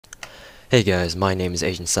Hey guys, my name is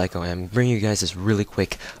AzN3AlK0 and I'm bringing you guys this really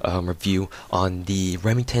quick review on the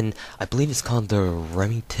Remington, I believe it's called the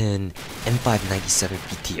Remington M597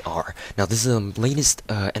 VTR. Now this is the latest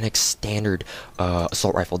NX standard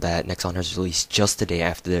assault rifle that Nexon has released just today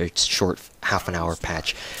after their short half-an-hour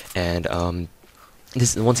patch, and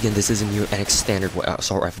once again, this is a new NX standard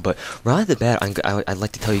assault rifle, but right off the bat, I'd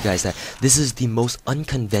like to tell you guys that this is the most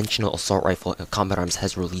unconventional assault rifle Combat Arms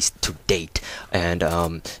has released to date, and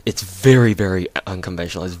it's very, very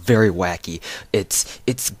unconventional. It's very wacky.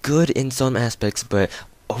 It's good in some aspects, but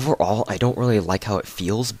overall, I don't really like how it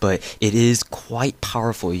feels, but it is quite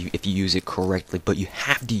powerful if you use it correctly, but you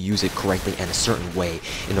have to use it correctly in a certain way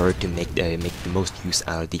in order to make the most use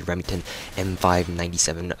out of the Remington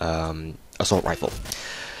M597 assault rifle.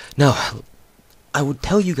 Now, I would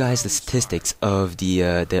tell you guys the statistics of the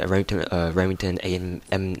Remington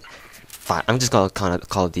I'm just gonna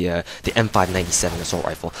call it the M597 assault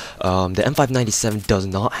rifle. The M597 does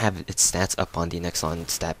not have its stats up on the Nexon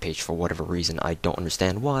stat page for whatever reason. I don't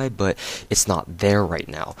understand why, but it's not there right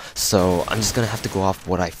now. So I'm just gonna have to go off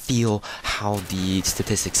what I feel, how the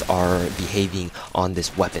statistics are behaving on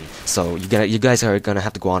this weapon. So you guys are gonna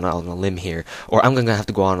have to go on a limb here, or I'm gonna have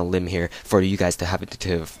to go on a limb here for you guys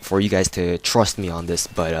to trust me on this.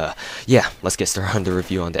 But yeah, let's get started on the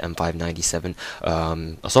review on the M597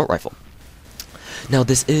 assault rifle. Now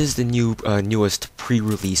this is the newest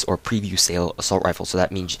pre-release or preview sale assault rifle, so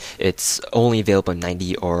that means it's only available in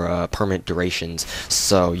 90 or permanent durations.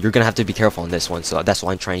 So you're gonna have to be careful on this one. So that's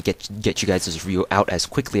why I'm trying to get you guys this review out as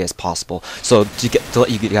quickly as possible. So to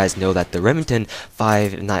let you guys know that the Remington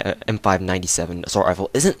M597 assault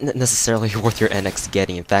rifle isn't necessarily worth your NX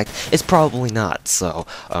getting. In fact, it's probably not. So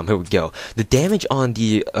here we go. The damage on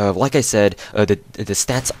the like I said, the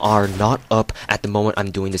stats are not up at the moment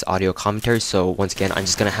I'm doing this audio commentary. So once again, I'm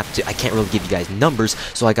just gonna have to. I can't really give you guys numbers,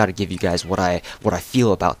 so I gotta give you guys what I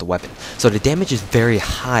feel about the weapon. So the damage is very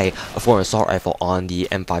high for an assault rifle on the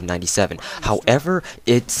M597. However,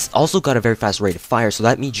 it's also got a very fast rate of fire, so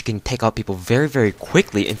that means you can take out people very, very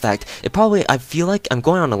quickly. In fact, I feel like I'm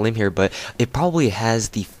going on a limb here, but it probably has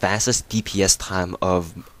the fastest DPS time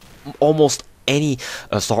of almost any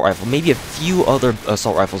assault rifle. Maybe a few other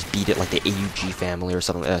assault rifles beat it, like the AUG family or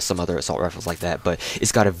some other assault rifles like that, but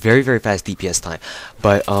it's got a very, very fast DPS time.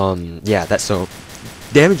 But yeah, that's so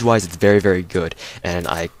damage wise it's very, very good, and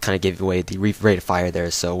I kind of gave away the rate of fire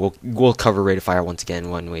there, so we'll cover rate of fire once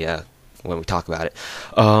again when we talk about it.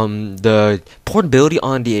 The portability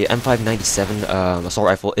on the M597 assault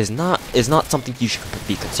rifle is not something you should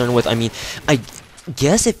be concerned with. I mean, I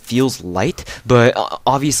guess it feels light, but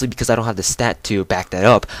obviously because I don't have the stat to back that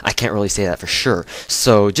up, I can't really say that for sure.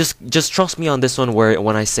 So just trust me on this one, where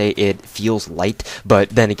when I say it feels light, but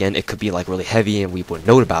then again it could be like really heavy and we wouldn't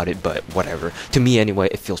know about it, but whatever. To me anyway,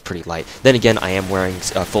 it feels pretty light. Then again, I am wearing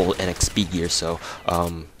full NX speed gear, so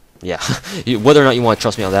yeah, whether or not you want to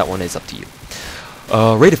trust me on that one is up to you.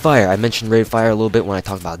 Rate of fire. I mentioned rate of fire a little bit when I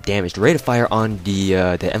talked about damage. The rate of fire on the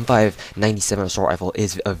M597 assault rifle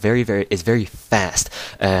is very fast,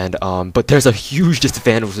 and but there's a huge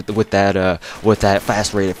disadvantage with that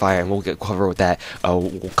fast rate of fire, and we'll cover with that.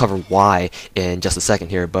 We'll cover why in just a second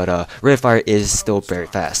here. But rate of fire is still very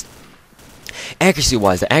fast. Accuracy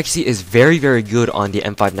wise, the accuracy is very, very good on the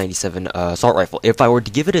M597 assault rifle. If I were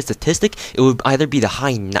to give it a statistic, it would either be the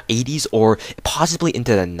high 80s or possibly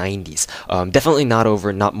into the 90s. Definitely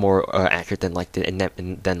not more accurate than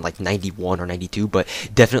like 91 or 92, but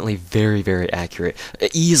definitely very, very accurate.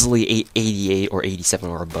 Easily 88 or 87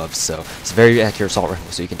 or above. So it's a very accurate assault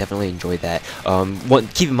rifle, so you can definitely enjoy that.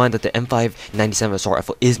 Keep in mind that the M597 assault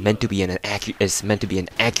rifle is meant to be an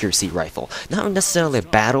accuracy rifle, not necessarily a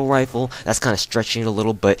battle rifle. That's kind of stretching it a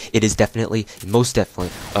little, but it is most definitely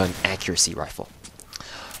an accuracy rifle.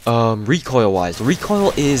 Recoil wise, the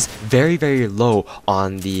recoil is very, very low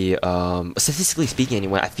on the statistically speaking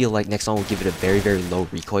anyway. I feel like Nexon will give it a very, very low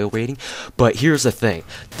recoil rating, but here's the thing,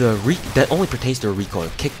 that only pertains to recoil.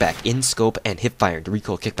 Kickback, in scope, and hip fire, the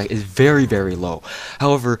recoil kickback is very, very low.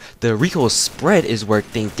 However, the recoil spread is where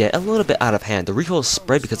things get a little bit out of hand. The recoil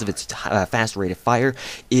spread, because of its fast rate of fire,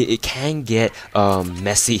 it can get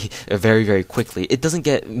messy very, very quickly. It doesn't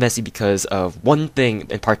get messy because of one thing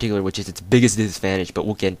in particular, which is its biggest disadvantage, but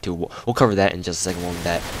we'll cover that in just a second when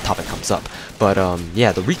that topic comes up. But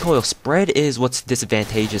yeah, the recoil spread is what's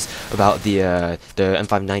disadvantageous about the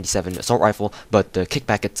M597 assault rifle, but the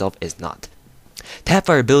kickback itself is not. Tap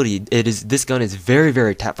fireability, this gun is very,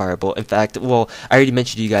 very tap fireable. In fact, well, I already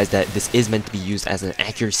mentioned to you guys that this is meant to be used as an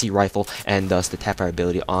accuracy rifle, and thus the tap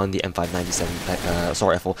fireability on the M597 assault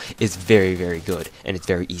rifle is very, very good, and it's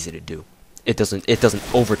very easy to do. it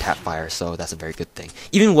doesn't over tap fire, so that's a very good thing.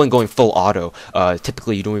 Even when going full auto,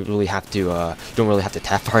 typically you don't really have to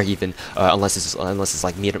tap fire even unless it's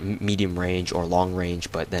like medium range or long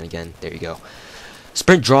range. But then again, there you go.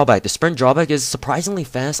 Sprint drawback. The sprint drawback is surprisingly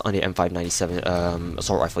fast on the M597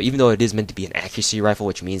 assault rifle, even though it is meant to be an accuracy rifle,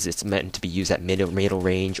 which means it's meant to be used at middle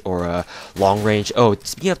range or long range. Oh,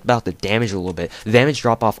 speaking about the damage a little bit, the damage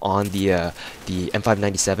drop off on the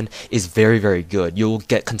M597 is very, very good. You'll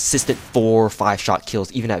get consistent 4 or 5 shot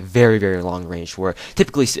kills even at very, very long range, where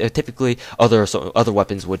typically other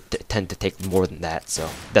weapons would tend to take more than that. So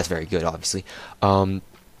that's very good, obviously.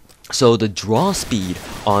 So the draw speed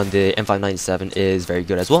on the M597 is very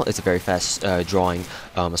good as well. It's a very fast drawing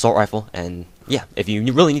assault rifle, and yeah, if you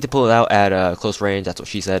really need to pull it out at close range, that's what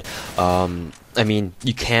she said. I mean,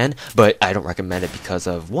 you can, but I don't recommend it because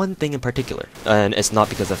of one thing in particular, and it's not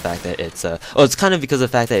because of the fact that it's well, it's kind of because of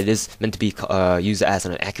the fact that it is meant to be used as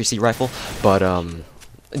an accuracy rifle, but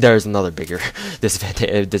there's another bigger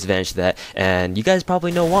disadvantage to that, and you guys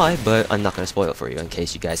probably know why, but I'm not going to spoil it for you in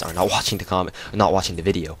case you guys are not watching the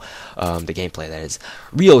video, the gameplay, that is.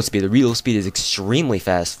 Reload speed. The reload speed is extremely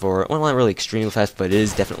fast for, well, not really extremely fast, but it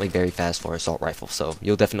is definitely very fast for an assault rifle, so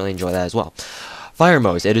you'll definitely enjoy that as well. Fire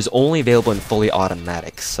modes. It is only available in fully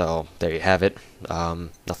automatic, so there you have it.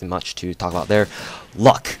 Nothing much to talk about there.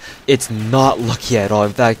 Luck. It's not lucky at all.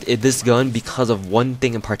 In fact, this gun, because of one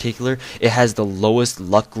thing in particular, it has the lowest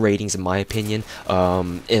luck ratings, in my opinion,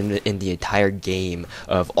 in the entire game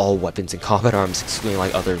of all weapons and combat arms, excluding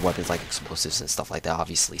like other weapons like explosives and stuff like that,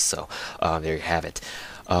 obviously. So there you have it.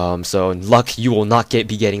 So in luck, you will not be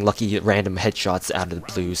getting lucky random headshots out of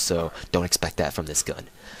the blue, so don't expect that from this gun.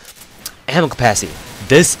 Ammo capacity.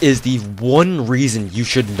 This is the one reason you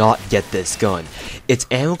should not get this gun. Its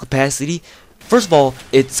ammo capacity, first of all,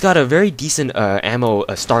 it's got a very decent ammo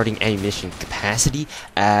starting ammunition capacity.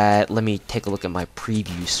 Let me take a look at my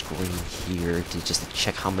preview screen here just to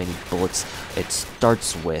check how many bullets it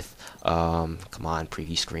starts with. Come on,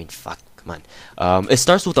 preview screen. Fuck, come on. It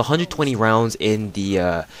starts with 120 rounds in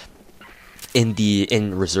the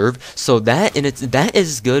in reserve, so that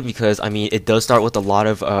is good because I mean it does start with a lot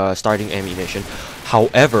of starting ammunition.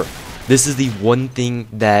 However, this is the one thing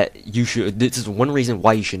that this is one reason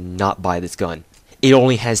why you should not buy this gun. It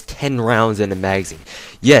only has 10 rounds in the magazine.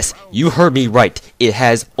 Yes, you heard me right. It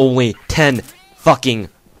has only 10 fucking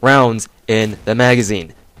rounds in the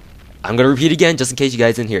magazine. I'm gonna repeat again just in case you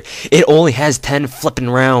guys didn't hear. It only has 10 flippin'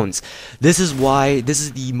 rounds. This is why this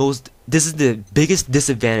is the biggest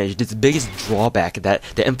disadvantage, this is the biggest drawback that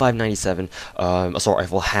the M597 assault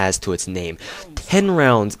rifle has to its name. 10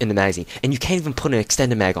 rounds in the magazine, and you can't even put an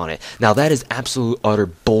extended mag on it. Now that is absolute utter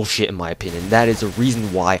bullshit in my opinion. That is the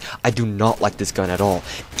reason why I do not like this gun at all.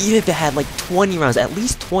 Even if it had like 20 rounds, at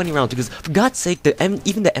least 20 rounds, because for God's sake,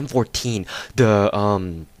 even the M14,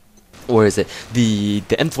 or is it the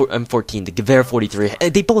M14, the Gewehr 43?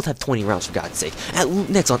 They both have 20 rounds, for God's sake.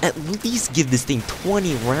 Nexon, at least give this thing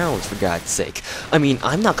 20 rounds, for God's sake. I mean,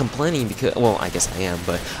 I'm not complaining because, well, I guess I am,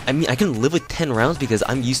 but I mean, I can live with 10 rounds because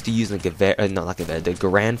I'm used to using the Gewehr, no, not Gewehr, the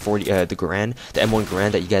Garand 40, the M1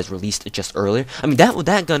 Garand that you guys released just earlier. I mean,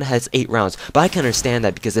 that gun has 8 rounds, but I can understand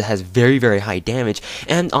that because it has very, very high damage,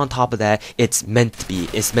 and on top of that, it's meant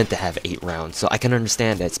to have 8 rounds. So I can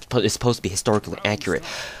understand that it's supposed to be historically accurate.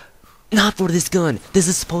 Not for this gun. This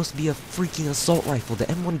is supposed to be a freaking assault rifle. The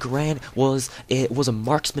M1 Garand was a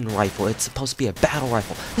marksman rifle. It's supposed to be a battle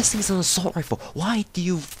rifle. This thing's an assault rifle. Why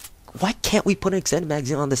can't we put an extended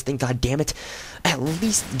magazine on this thing? God damn it! At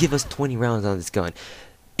least give us 20 rounds on this gun.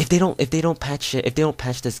 If they don't patch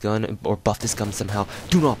this gun or buff this gun somehow,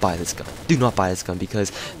 do not buy this gun. Do not buy this gun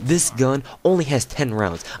because this gun only has 10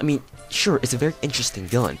 rounds. I mean, sure, it's a very interesting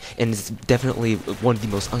gun, and it's definitely one of the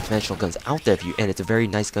most unconventional guns out there and it's a very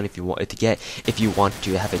nice gun if you want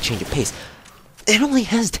to have a change of pace. It only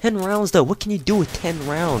has 10 rounds though. What can you do with 10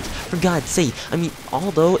 rounds? For God's sake. I mean,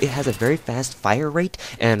 although it has a very fast fire rate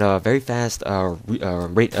and a very fast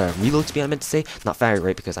reload speed, I meant to say, not fire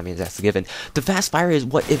rate because I mean that's a given. The fast fire is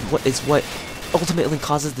what ultimately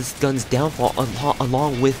causes this gun's downfall,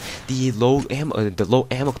 along with the low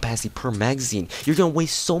ammo capacity per magazine. You're gonna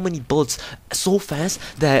waste so many bullets so fast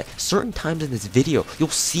that certain times in this video you'll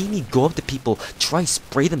see me go up to people, try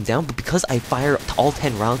spray them down, but because I fire all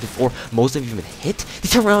 10 rounds before most of you even hit, they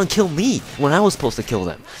turn around and kill me when I was supposed to kill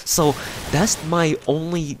them. So that's my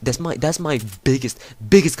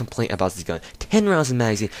biggest complaint about this gun. 10 rounds in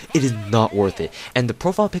magazine, it is not worth it. And the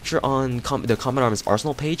profile picture on the Combat Arms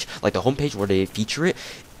Arsenal page, like the homepage where they feature it,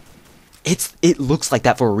 it looks like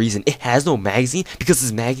that for a reason. It has no magazine because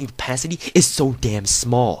its magazine capacity is so damn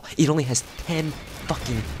small. It only has 10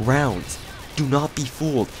 fucking rounds. Do not be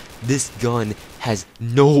fooled. this gun has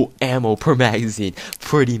no ammo per magazine,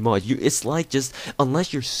 pretty much. It's like just,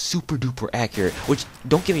 unless you're super duper accurate, which,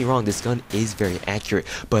 don't get me wrong, this gun is very accurate,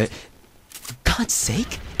 but for God's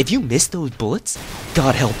sake, if you miss those bullets,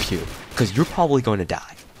 God help you, because you're probably going to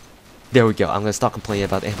die. There we go. I'm going to stop complaining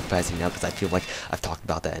about the ammo capacity now, because I feel like I've talked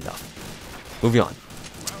about that enough. Moving on.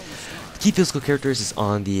 Key physical characters is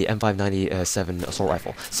on the M597 assault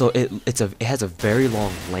rifle. So it has a very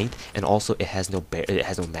long length, and also it has no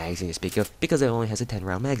magazine to speak of, because it only has a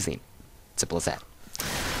 10-round magazine. Simple as that.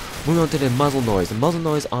 Moving on to the muzzle noise. The muzzle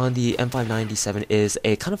noise on the M597 is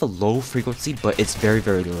a kind of a low frequency, but it's very,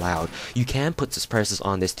 very loud. You can put suppressors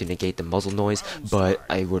on this to negate the muzzle noise, but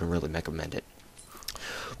I wouldn't really recommend it.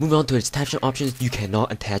 Moving on to its attachment options, you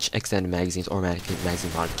cannot attach extended magazines or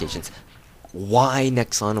magazine modifications. Why,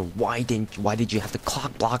 Nexon? Why did you have to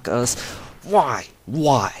clock block us? Why?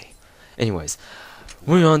 Anyways,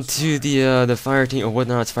 moving on to the fire team, or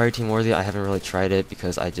whether or not it's fire team worthy. I haven't really tried it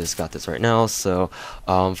because I just got this right now. So,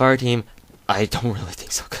 fire team, I don't really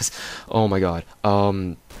think so, because, oh my god,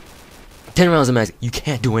 10 rounds of magazine. You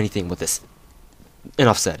can't do anything with this.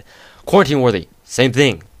 Enough said. Quarantine worthy, same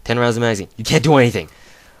thing. 10 rounds of magazine. You can't do anything.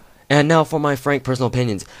 And now for my frank personal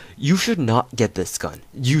opinions, you should not get this gun.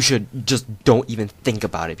 You should just don't even think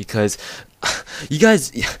about it, because you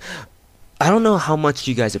guys, I don't know how much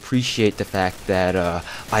you guys appreciate the fact that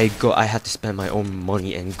I have to spend my own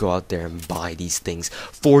money and go out there and buy these things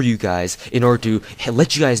for you guys in order to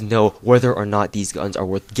let you guys know whether or not these guns are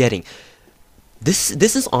worth getting. This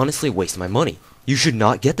is honestly a waste of my money. You should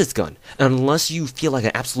not get this gun. Unless you feel like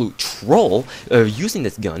an absolute troll using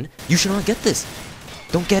this gun, you should not get this.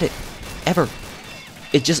 Don't get it, ever.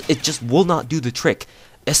 It just will not do the trick,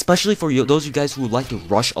 especially for those of you guys who like to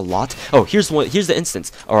rush a lot. Oh, here's the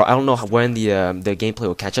instance, or I don't know when the gameplay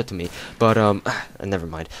will catch up to me, but never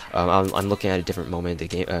mind. I'm looking at a different moment in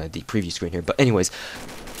the game, the preview screen here. But anyways,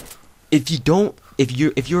 if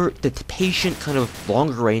you're the patient kind of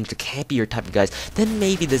longer range, the campier type of guys, then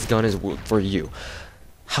maybe this gun is for you.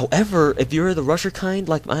 However, if you're the rusher kind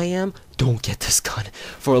like I am, don't get this gun.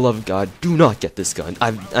 For the love of God, do not get this gun.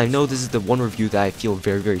 I know this is the one review that I feel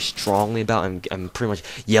very, very strongly about. I'm pretty much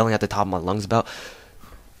yelling at the top of my lungs about.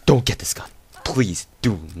 Don't get this gun. Please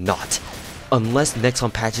do not. Unless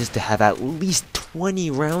Nexon patches to have at least 20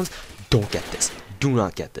 rounds, don't get this. Do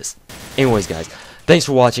not get this. Anyways, guys, thanks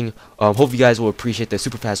for watching. Hope you guys will appreciate the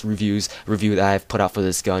super fast review that I've put out for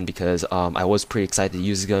this gun, because I was pretty excited to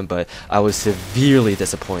use this gun, but I was severely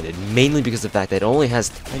disappointed, mainly because of the fact that it only has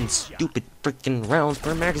 10 stupid freaking rounds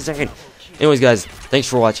per magazine. Anyways, guys, thanks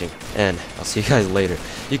for watching, and I'll see you guys later.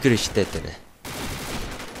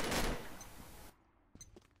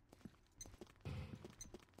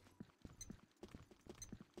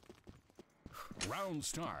 Round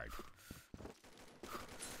start.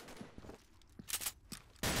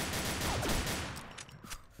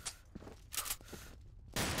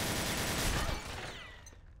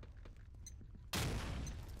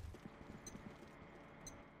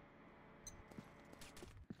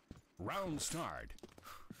 Round start.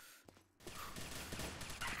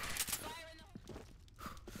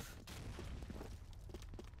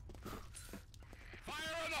 Fire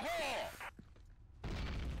in the hole!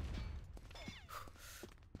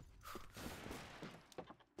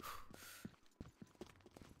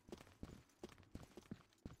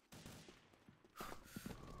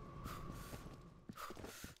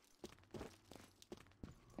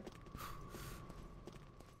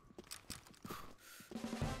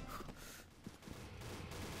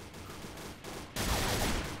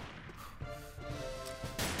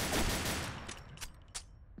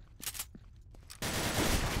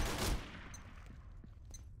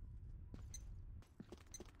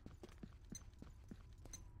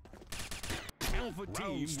 Alpha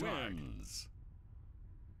team wins.